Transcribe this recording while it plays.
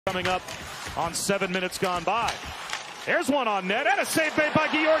Coming up on 7 minutes gone by. There's one on net and a save made by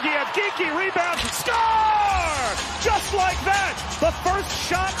Georgie. Geekie rebounds and score! Just like that, the first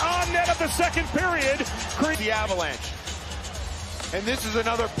shot on net of the second period. The Avalanche. And this is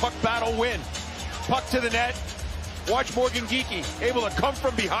another puck battle win. Puck to the net. Watch Morgan Geekie able to come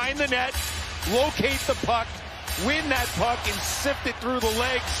from behind the net, locate the puck, win that puck, and sift it through the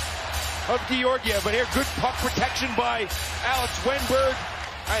legs of Georgia. But here, good puck protection by Alex Wenberg.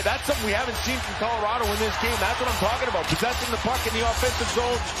 All right, that's something we haven't seen from Colorado in this game. That's what I'm talking about. Possessing the puck in the offensive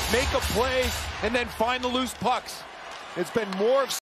zone, make a play, and then find the loose pucks. It's been more of